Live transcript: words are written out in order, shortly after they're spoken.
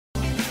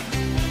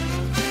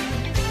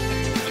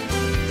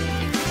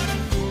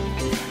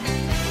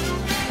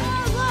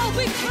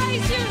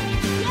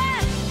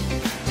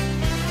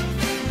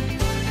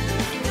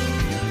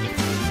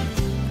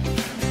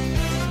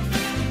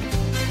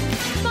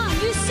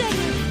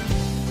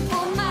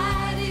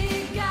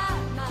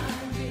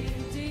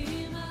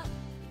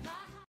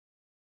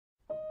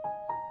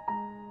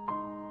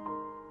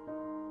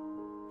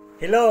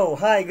Hello,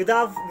 hi, good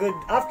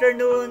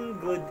afternoon,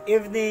 good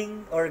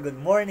evening, or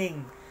good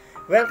morning.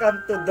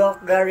 Welcome to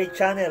Doc Gary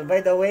channel.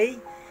 By the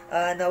way,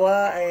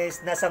 nawa is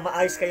nasa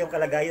maayos kayong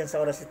kalagayan sa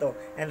oras ito.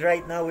 And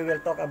right now, we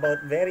will talk about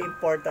very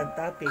important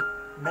topic.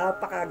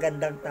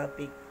 Napakagandang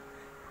topic.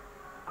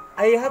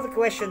 I have a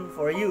question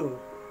for you.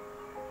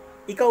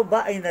 Ikaw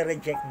ba ay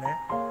na-reject na?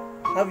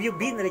 Have you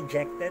been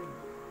rejected?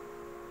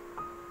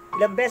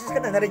 Ilang beses ka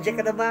na, na-reject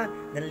ka na ba?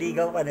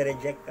 Nanligaw ka,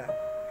 na-reject ka.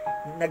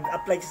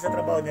 Nag-apply ka sa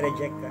trabaho,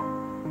 na-reject ka.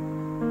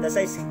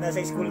 Nasa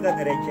school ka,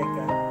 na-reject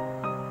ka.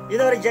 You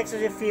know,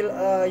 rejection,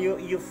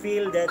 you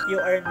feel that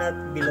you are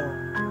not belong.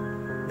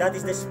 That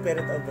is the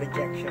spirit of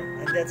rejection.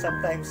 And then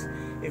sometimes,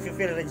 if you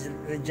feel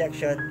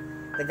rejection,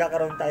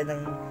 nagkakaroon tayo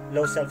ng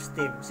low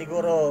self-esteem.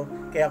 Siguro,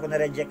 kaya ako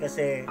na-reject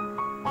kasi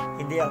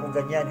hindi ako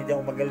ganyan, hindi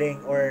ako magaling,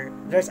 or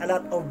there's a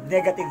lot of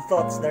negative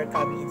thoughts that are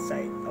coming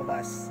inside of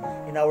us,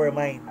 in our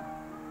mind.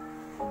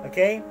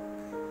 Okay?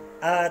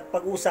 At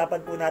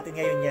pag-uusapan po natin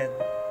ngayon yan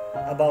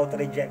about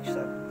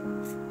rejection.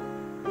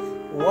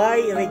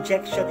 Why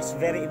rejection is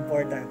very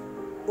important?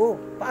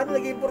 Paano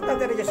naging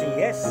importante ang rejection?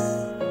 Yes,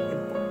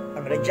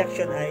 ang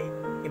rejection ay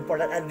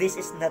important, and this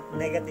is not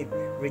negative.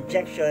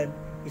 Rejection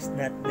is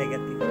not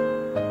negative.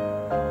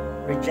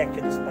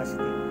 Rejection is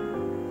positive.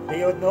 Do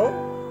you know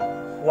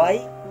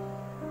why?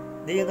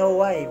 Do you know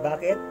why?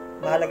 Bakit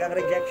mahalaga ang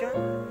rejection?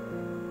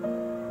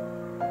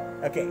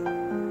 Okay.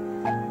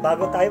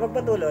 Bago tayo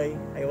magpatuloy,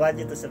 I want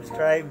you to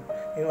subscribe,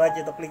 I want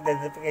you to click the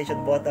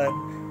notification button,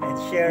 and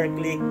share,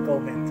 click,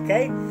 comment.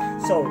 Okay?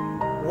 So,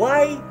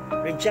 why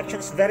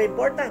rejection is very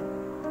important?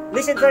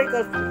 Listen very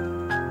carefully.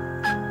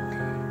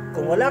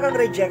 Kung wala kang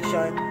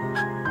rejection,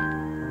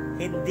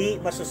 hindi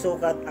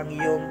masusukat ang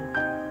iyong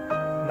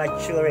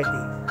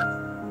maturity.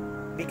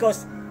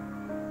 Because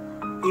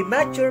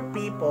immature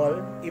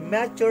people,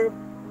 immature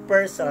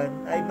person,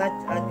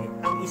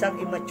 ang isang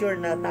immature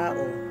na tao,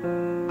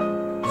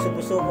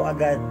 sumusuko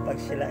agad pag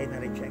sila ay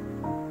na-reject.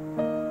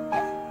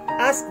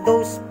 Ask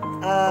those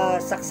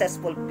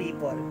successful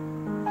people.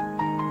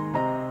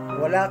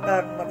 Wala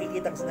kang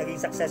makikitang naging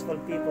successful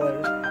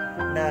people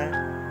na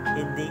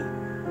hindi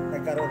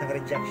nagkaroon ng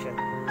rejection.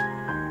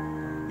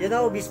 You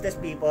know, business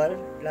people,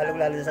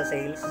 lalong-lalo sa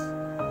sales,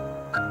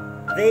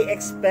 they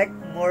expect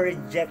more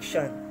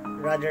rejection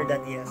rather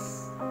than yes.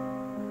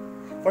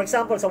 For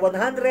example, sa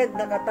 100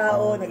 na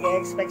katao,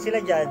 nag-expect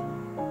sila dyan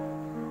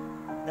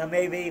na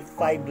maybe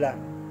 5 lang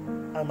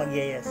ang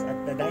mag-yes,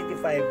 at the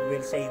 95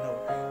 will say no.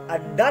 And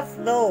that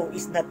no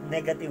is not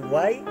negative.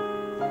 Why?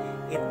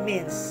 It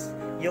means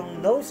yung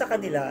no sa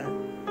kanila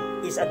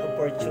is an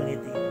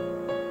opportunity.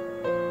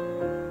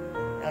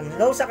 Ang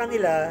no sa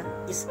kanila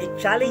is a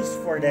challenge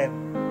for them.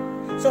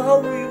 So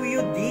how will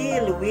you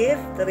deal with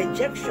the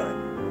rejection?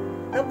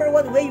 Number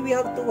one way, we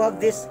have to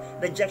have this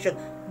rejection,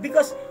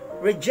 because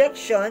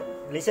rejection,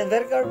 listen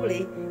very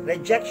carefully,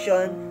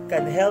 rejection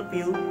can help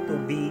you to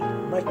be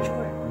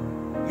mature.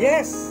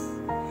 Yes,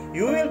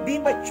 you will be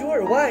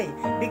mature. Why?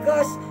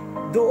 Because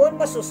doon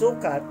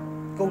masusukat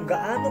kung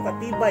gaano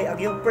katibay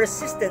ang iyong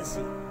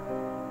persistency.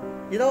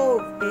 You know,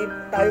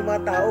 tayo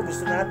mga tao,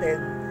 gusto natin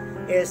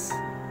is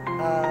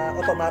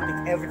automatic.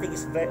 Everything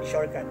is very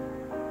shortcut.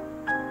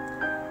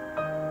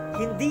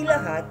 Hindi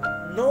lahat,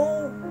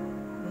 no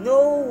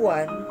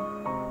one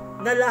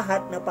na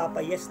lahat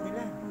napapayes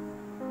nila.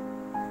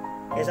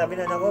 Kaya sabi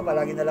na ako,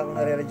 palagi na lang ako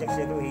nare-reject,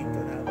 siguro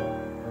hinto na ako.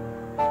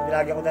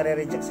 Palagi ako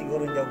nare-reject,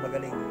 siguro hindi ako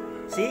magaling.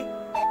 See?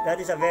 That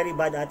is a very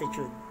bad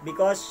attitude,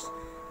 because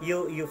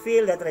you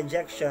feel that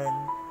rejection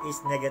is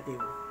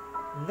negative.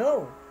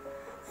 No.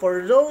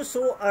 For those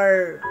who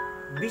are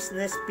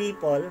business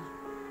people,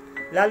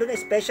 lalo na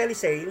especially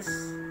sales,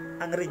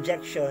 ang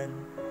rejection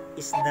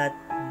is not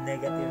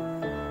negative.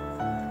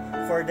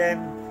 For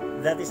them,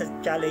 that is a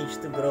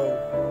challenge to grow.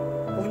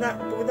 Kung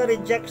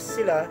na-reject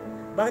sila,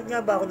 bakit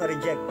nga ba ako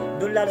na-reject?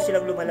 Doon lalo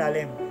silang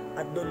lumalalim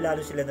at doon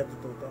lalo sila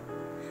natututo.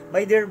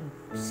 My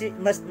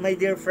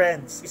dear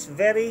friends, is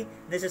very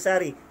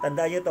necessary.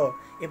 Tandaan nyo to.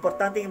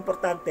 Importante,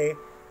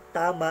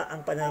 tama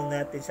ang pananaw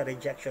natin sa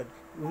rejection.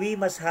 We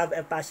must have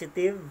a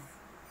positive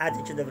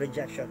attitude of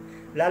rejection.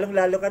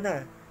 Lalong-lalo ka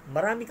na.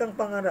 Marami kang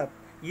pangarap.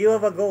 You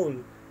have a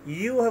goal.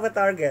 You have a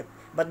target.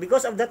 But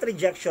because of that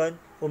rejection,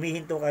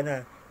 humihinto ka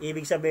na.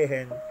 Ibig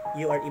sabihin,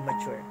 you are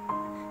immature.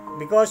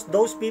 Because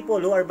those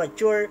people who are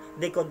mature,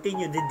 they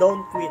continue. They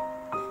don't quit.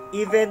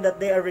 Even that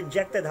they are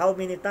rejected how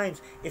many times.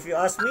 If you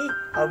ask me,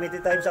 how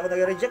many times ako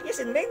nag-reject? Yes,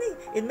 in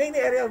many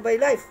area of my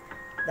life.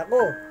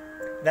 Nako,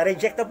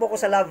 na-reject na po ako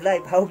sa love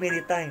life. How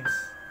many times?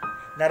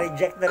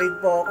 Na-reject na rin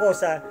po ako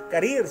sa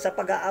career, sa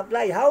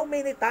pag-a-apply. How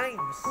many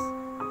times?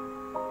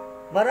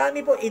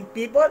 Marami po in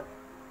people,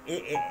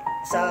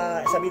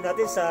 sabihin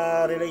natin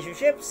sa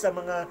relationships, sa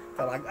mga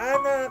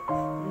kamag-anak.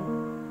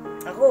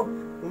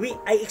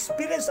 I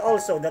experienced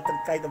also that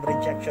kind of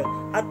rejection.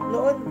 At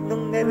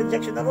nung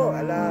na-rejection ako,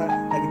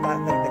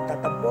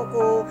 nagtatampo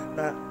ako,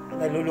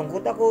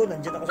 nalulungkot ako,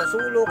 nandiyan ako sa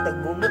sulok,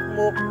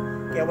 nagbumukmuk,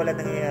 kaya wala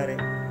nangyayari.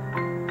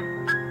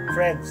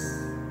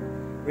 Friends,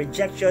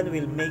 rejection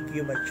will make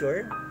you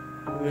mature.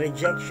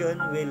 Rejection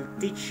will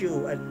teach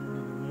you and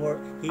more,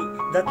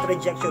 that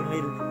rejection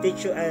will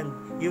teach you, and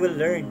you will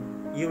learn,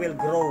 you will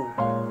grow.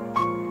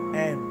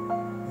 And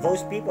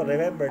those people,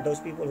 remember, those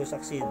people who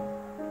succeed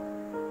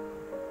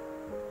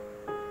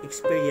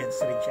experience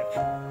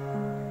rejection.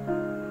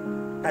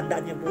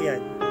 Tandaan niyo po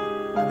yan.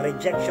 Ang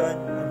rejection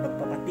ang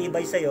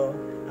magpapatibay sa'yo,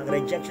 ang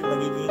rejection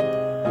magiging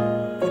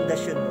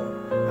pundasyon mo,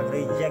 ang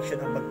rejection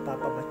ang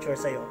magpapamature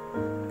sa'yo.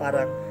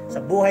 Parang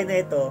sa buhay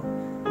na ito,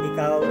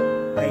 ikaw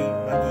ay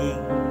maging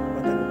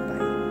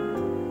magtagumpay.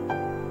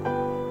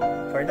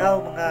 For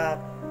now, mga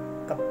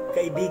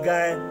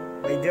kaibigan,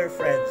 my dear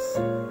friends,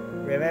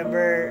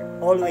 remember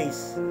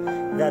always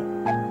that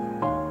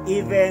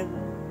even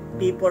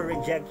people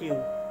reject you,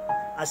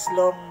 as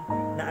long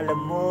na alam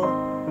mo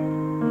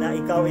na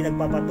ikaw ay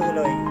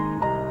nagpapatuloy,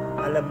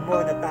 alam mo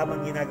na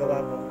tamang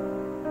ginagawa mo,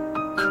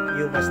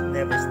 you must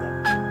never stop.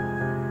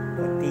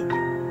 Continue.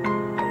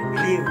 I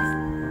believe,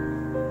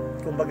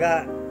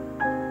 kumbaga,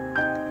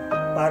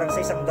 parang sa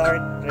isang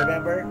dart,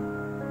 remember?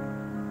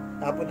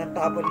 Tapon ng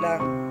tapon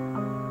lang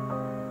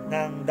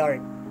ng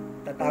dart.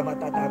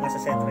 Tatama sa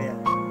sentro yan.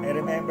 I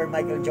remember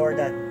Michael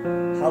Jordan,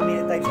 how many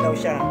times daw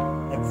siya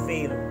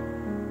nag-fail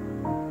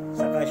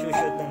sa ka-shoot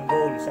ng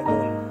goal, sa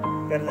goal.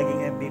 Pero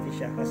naging MVP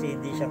siya kasi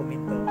hindi siya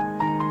huminto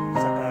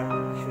sa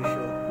ka-shoot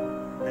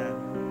ng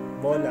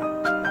bola,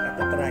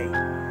 nakatatry.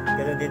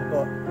 Ganun din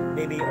po,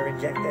 maybe you are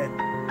rejected.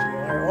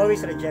 You are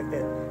always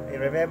rejected.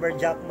 I remember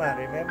Jack Ma.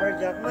 Remember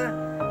Jack Ma?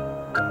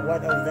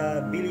 One of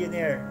the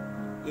billionaire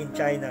in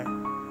China.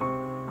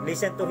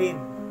 Listen to him.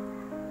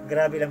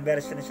 Grabe lang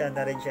version na siya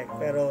na-reject.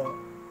 Pero,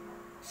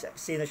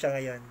 sino siya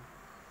ngayon?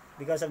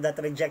 Because of that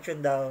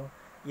rejection daw,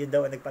 yun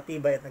daw ang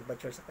nagpatibay at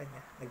nagpamature sa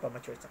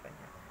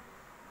kanya.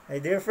 My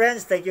dear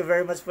friends, thank you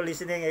very much for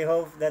listening. I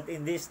hope that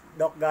in this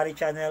Doc Gary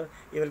channel,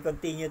 you will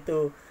continue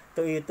to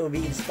be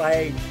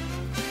inspired.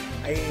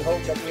 I hope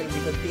that you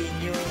will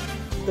continue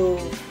to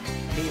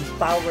be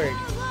empowered.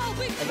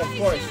 And of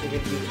course, you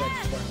will be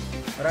transformed.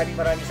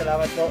 Maraming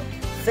salamat po.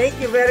 Thank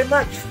you very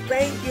much.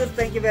 Thank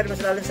you very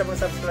much. Lalo sa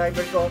mga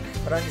subscriber ko.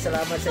 Maraming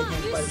salamat sa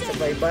inyong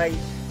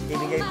pag-bye-bye.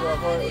 Ibigay po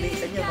ako uli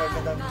sa inyo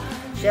magandang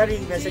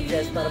sharing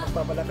messages para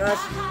magpapalakas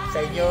sa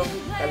inyong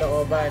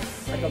kalooban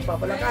at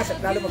magpapalakas at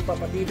lalo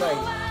magpapatibay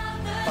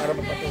para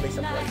magpatuloy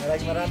sa buhay.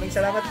 Maraming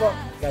salamat po.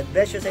 God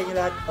bless you sa inyo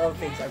lahat. All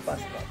things are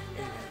possible.